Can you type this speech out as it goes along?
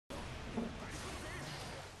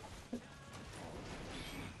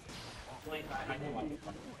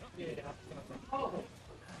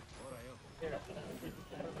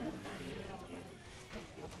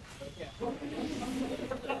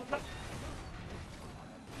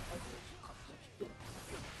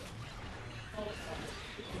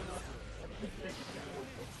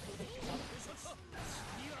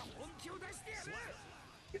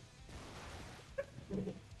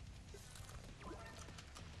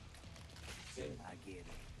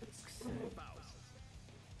Faust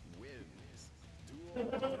wins.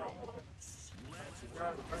 Duel.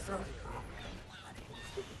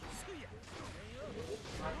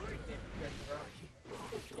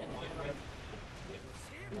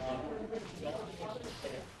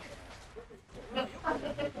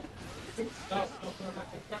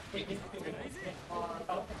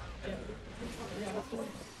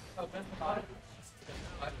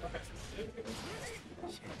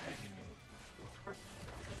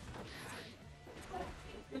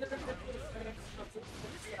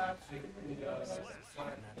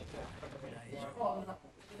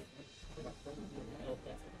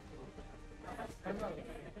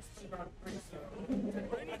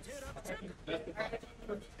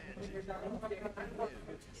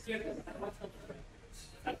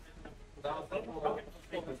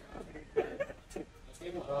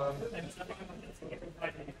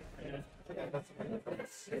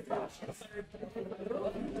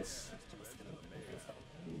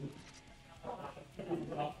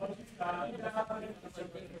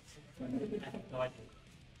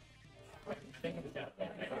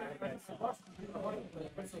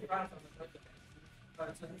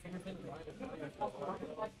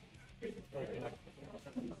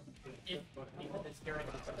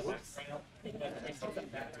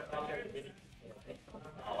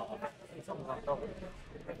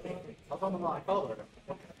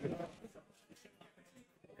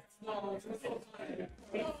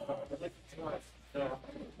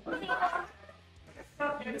 Let's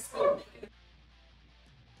rock.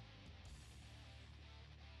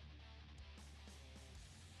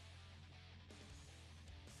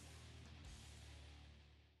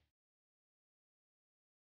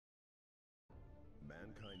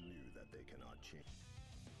 Mankind knew that they cannot change.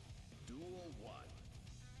 Duel 1.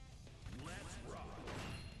 Let's rock.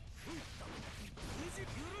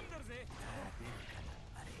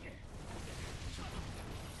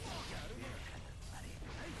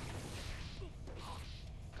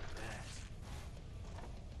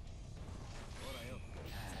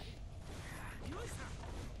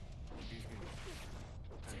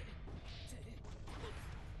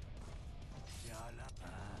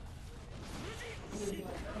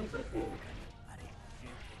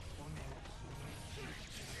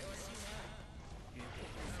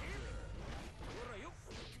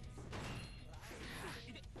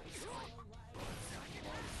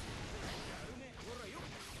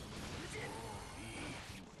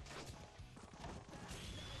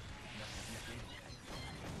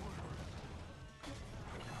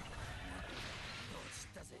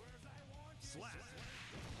 Slap.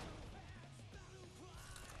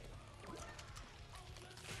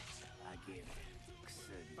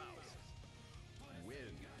 Faust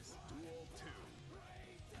wins. Duel 2.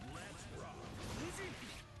 Let's rock.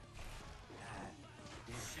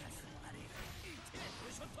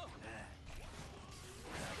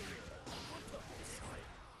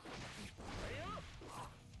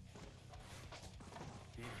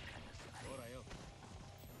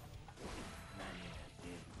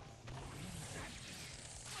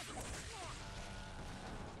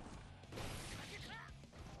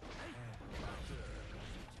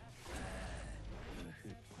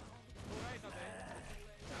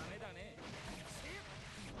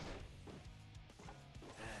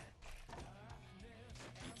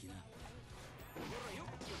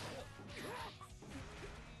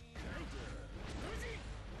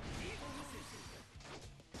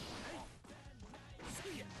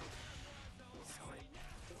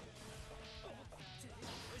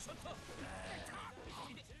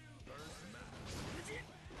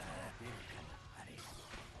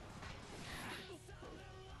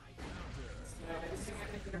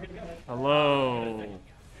 Hello.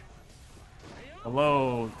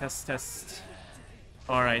 Hello. Test, test.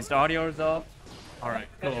 Alright, is the audio resolved? Alright,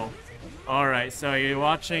 cool. Alright, so you're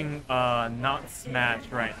watching not Smash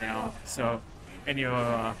right now. So any of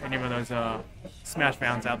those Smash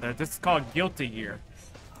fans out there, this is called Guilty Gear.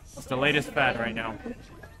 It's the latest fad right now.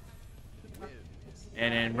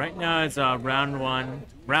 And then right now it's round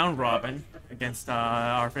robin against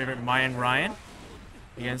our favorite MayanRyan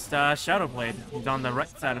against Shadowblade, who's on the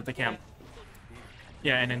right side of the camp.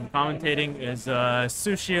 Yeah, and then commentating is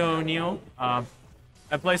Sushi O'Neill.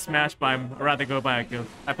 I play Smash, but I'd rather go by a Guilty.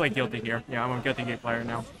 I play Guilty here. Yeah, I'm a Guilty Gear player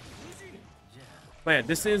now. But yeah,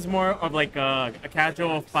 this is more of like a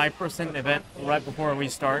casual 5% event right before we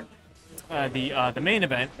start the main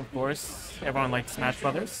event, of course. Everyone likes Smash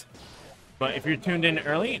Brothers. But if you're tuned in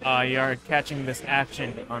early, you are catching this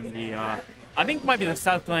action on the I think it might be the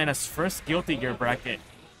South Carolina's first Guilty Gear bracket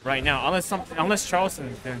right now, unless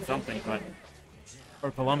Charleston's doing something, but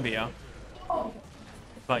or Columbia.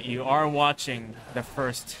 But you are watching the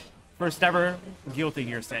first ever Guilty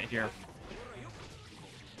Gear set here.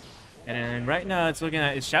 And then right now it's looking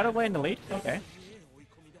at, is Shadowblade in the lead? Okay.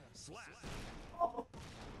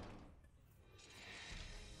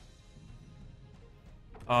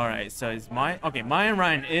 Alright, so it's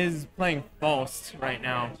MayanRyan is playing Faust right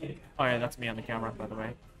now. Oh yeah, that's me on the camera, by the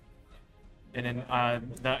way. And then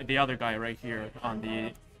the other guy right here on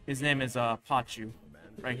the, his name is Pachu.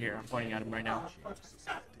 Right here, I'm pointing at him right now.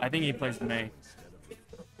 I think he plays the May.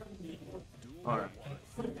 Alright.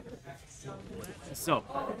 So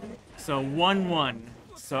 1-1.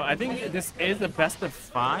 So I think this is a best of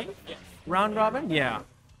 5 round robin. Yeah.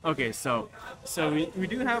 Okay. So we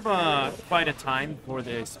do have quite a time for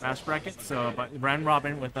the Smash bracket. So but round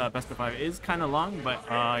robin with best of 5 is kind of long, but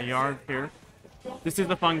you are here. This is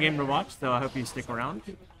a fun game to watch, so I hope you stick around.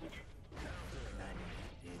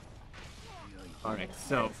 All right.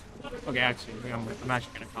 So okay, actually, I'm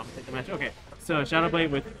actually gonna commentate the match. Okay. So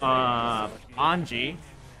Shadowblade with Anji.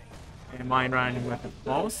 And MayanRyan with the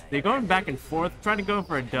Faust. They're going back and forth, trying to go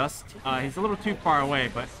for a dust. He's a little too far away,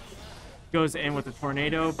 but goes in with a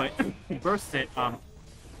tornado, but he bursts it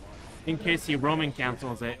in case he Roman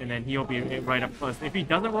cancels it, and then he'll be right up close. If he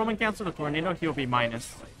doesn't Roman cancel the tornado, he'll be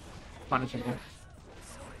minus. Punishable.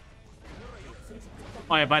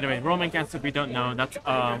 Oh yeah, by the way, Roman cancel, if you don't know, that's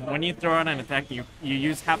when you throw out an attack, you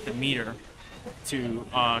use half the meter to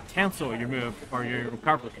cancel your move or your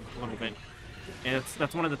recovery a little bit. And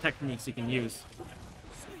that's one of the techniques you can use.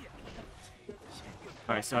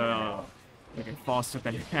 Alright, so Faust with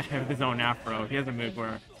his own afro. He has a move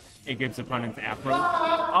where it gives opponents afro.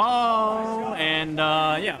 Oh, and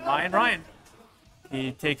yeah, MayanRyan.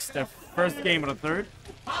 He takes the first game of the third.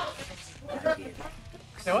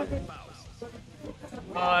 Say what?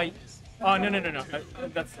 Oh no.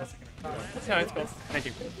 That's no, it's cool. Thank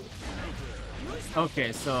you.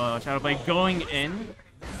 Okay, so Shadowblade going in.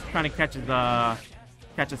 Trying to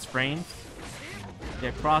catch his frames.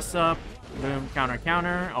 They cross up, boom,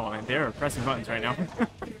 counter. Oh, and they're pressing buttons right now.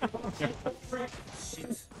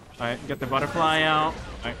 Alright, get the butterfly out.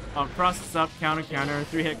 Alright, crosses up, counter,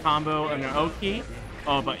 3-hit combo, and an Oki.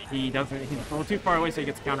 Oh, but he doesn't, he's a little too far away, so he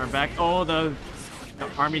gets counter back. Oh, the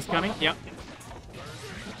army's coming. Yep.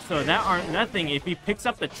 So that thing, if he picks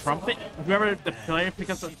up the trumpet, whoever the player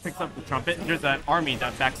picks up the trumpet, there's an army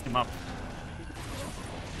that backs him up.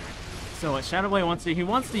 So what Shadowblade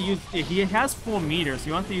wants to use, he has full meters, so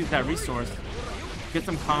he wants to use that resource, get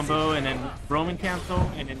some combo, and then Roman cancel,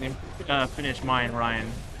 and then finish MayanRyan.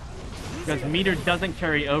 Because meter doesn't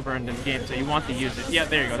carry over in this game, so you want to use it. Yeah,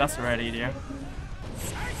 there you go, that's the right idea.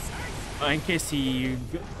 In case he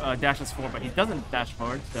dashes forward, but he doesn't dash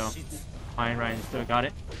forward, so MayanRyan still got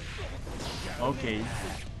it. Okay.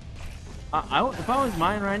 If I was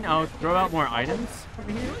MayanRyan, I would throw out more items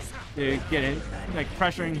over here to get in, like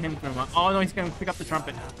pressuring him from. Oh no, he's gonna pick up the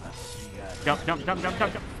trumpet. Jump.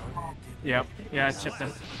 Yep, yeah, it's chipped in.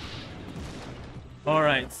 All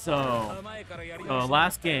right, so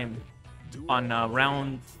last game on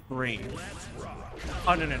round 3.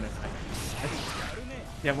 Oh no.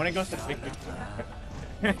 Yeah, when it goes to the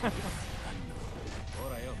big.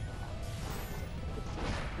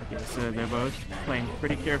 Okay, so they're both playing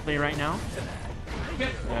pretty carefully right now.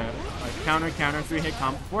 Counter, 3-hit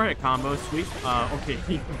combo, 4-hit combo, sweep. Okay,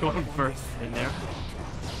 he's going first in there.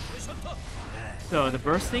 So the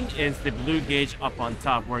bursting is the blue gauge up on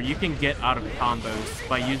top, where you can get out of combos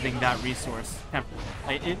by using that resource.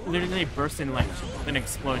 It literally bursts in like an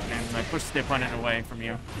explosion and like pushes the opponent away from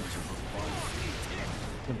you.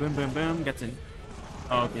 So boom, gets in.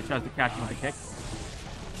 Oh, okay, tries to catch him with a kick.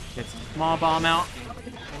 Gets a small bomb out.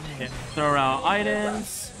 Throw out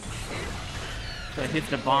items. So it hits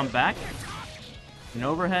the bomb back. An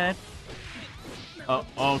overhead.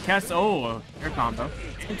 Cast. Oh, air combo.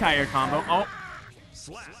 Entire combo. Oh.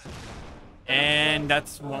 And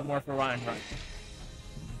that's one more for Ryan.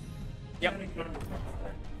 Yep.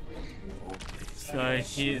 So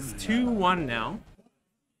he's 2-1 now.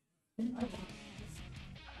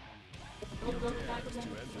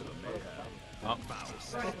 Oh.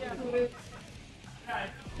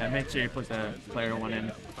 Yeah, make sure you put the player 1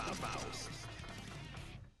 in.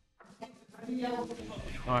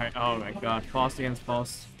 Alright, oh my god. Faust against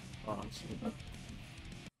Faust. Oh, shit.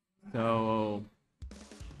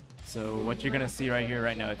 So what you're gonna see right here,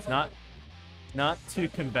 right now, it's not too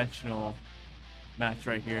conventional match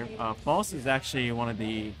right here. Faust is actually one of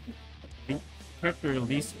the character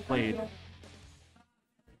least played.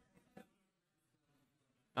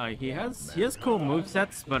 He has cool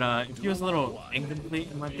movesets, but he was a little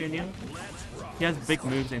incomplete in my opinion. He has big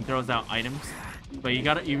moves and throws out items, but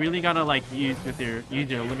you really gotta like use your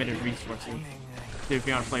limited resources if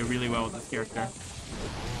you want to play really well with this character.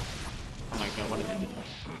 Oh my god, what did they do?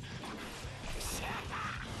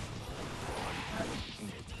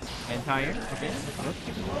 Entire? Okay.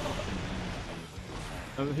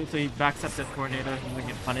 Okay, so he backs up the tornado, he's gonna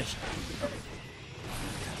get punished.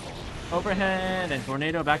 Overhead and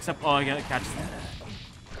tornado backs up. Oh, I gotta catch him.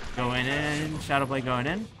 Going in, Shadowblade going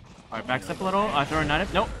in. Alright, backs up a little. Throw a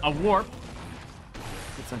knife. Nope, a warp.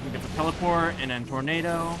 It's something different. Teleport and then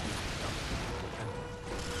tornado.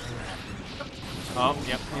 Oh,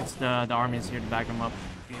 yep, it's the army's here to back him up.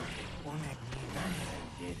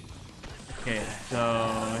 Okay, so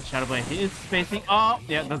Shadowblade is spacing. Oh,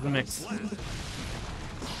 yeah, doesn't mix.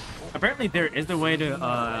 Apparently there is a way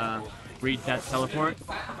to read that teleport.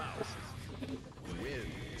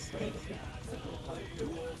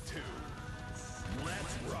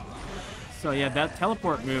 So yeah, that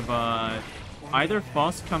teleport move, either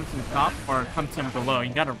Faust comes from top or comes from below.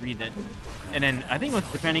 You gotta read it. And then I think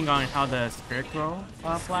it's depending on how the Spirit Crow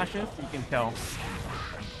flashes, you can tell.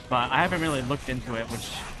 But I haven't really looked into it, which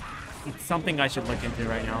it's something I should look into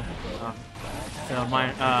right now. So my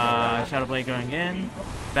Shadowblade going in,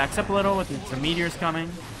 backs up a little with some meteors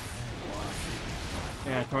coming.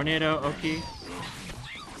 Yeah, tornado, Oki.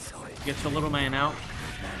 Gets the little man out.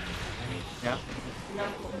 Yeah.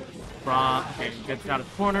 Okay, gets out of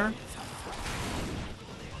the corner.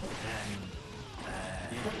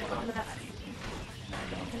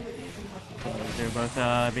 They're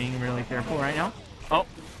both being really careful right now. Oh.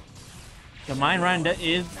 So MayanRyan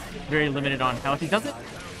is very limited on health. He doesn't.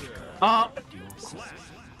 Oh!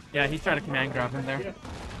 Yeah, he's trying to command grab him there.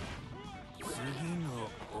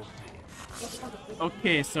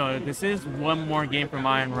 Okay, so this is one more game for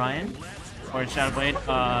MayanRyan or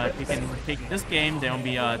Shadowblade. If you can take this game, there will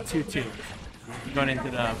be 2-2 going into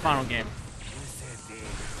the final game.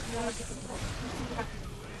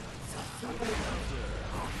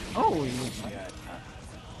 Oh!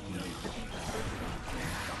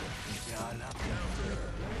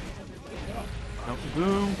 Nope.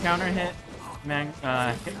 Boom, counter hit,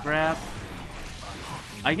 hit grab.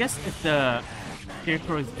 I guess if the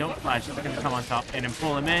Scarecrows don't flash, they're going to come on top and then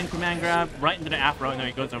pull him in, command grab, right into the afro, and then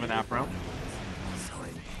he goes over the afro.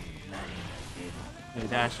 So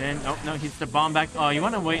dash in. Oh, no, he's the bomb back. Oh, you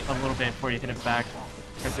want to wait a little bit before you hit it back,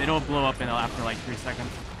 because it'll blow up after like 3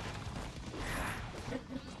 seconds.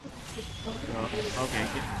 So, okay.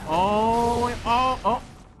 Oh!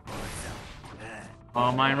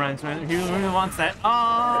 Oh, MayanRyan's he really wants that.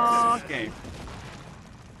 Oh, okay.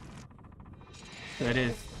 So it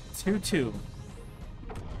is 2-2.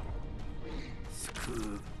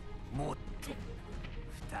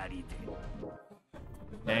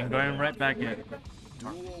 And going right back in.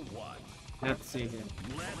 Let's see here.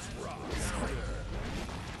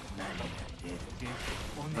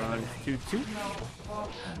 It's 2-2.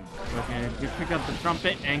 Okay, we pick up the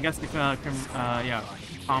trumpet and gets the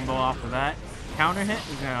combo off of that. Counter hit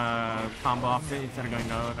is gonna combo off it instead of going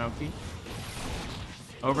no-no-ki.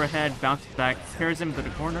 Overhead, bounces back, carries him to the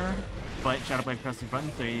corner, but Shadowblade presses the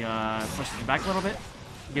button, so he pushes him back a little bit.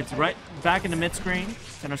 Gets right back in the mid-screen,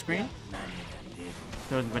 center screen.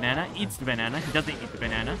 Throws the banana, eats the banana. He doesn't eat the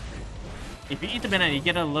banana. If you eat the banana, you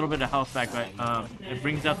get a little bit of health back, but it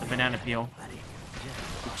brings out the banana peel,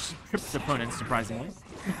 which trips opponents, surprisingly.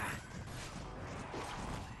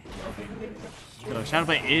 So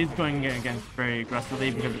Shadowblade is going against very aggressively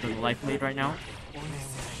because of the life lead right now.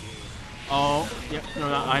 Oh, yep, throw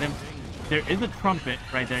that item. There is a trumpet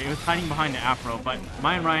right there. It was hiding behind the afro, but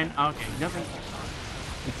MayanRyan, okay, he doesn't.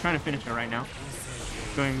 He's trying to finish it right now.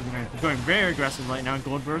 Going very aggressive right now.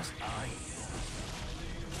 Gold burst.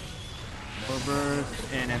 Gold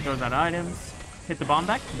burst, and then throws out items. Hit the bomb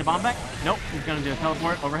back. Hit the bomb back. Nope, he's gonna do a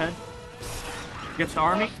teleport overhead. Gets the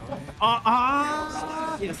army.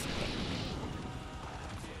 Yes.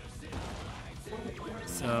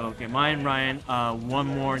 So, okay, MayanRyan, one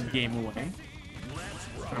more game away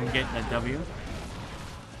from getting a W.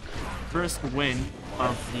 First win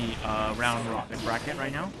of the round robin bracket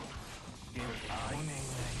right now.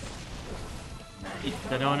 Eats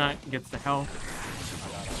the donut, gets the health.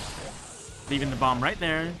 Leaving the bomb right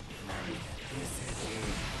there.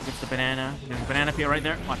 Gets the banana. There's a banana peel right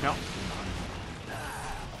there. Watch out.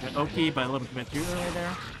 Good Oki, but a little bit too early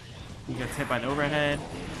there. He gets hit by the overhead.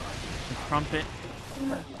 The trumpet.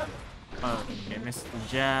 Oh, okay, missed the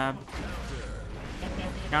jab.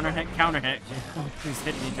 Counter hit, counter hit. He's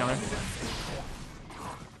hitting each other.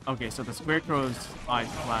 Okay, so the Scarecrow's eyes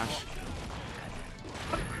flash.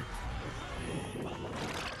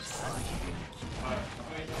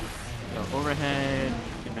 So overhead,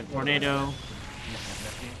 and then tornado.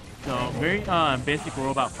 So very basic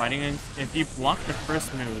rule about fighting is if you block the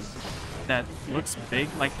first move that looks big,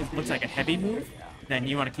 like it looks like a heavy move, then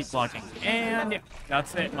you want to keep blocking. And yeah,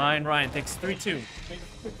 that's it. MayanRyan takes 3-2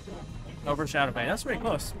 over Shadowblade. That's pretty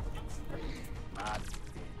close.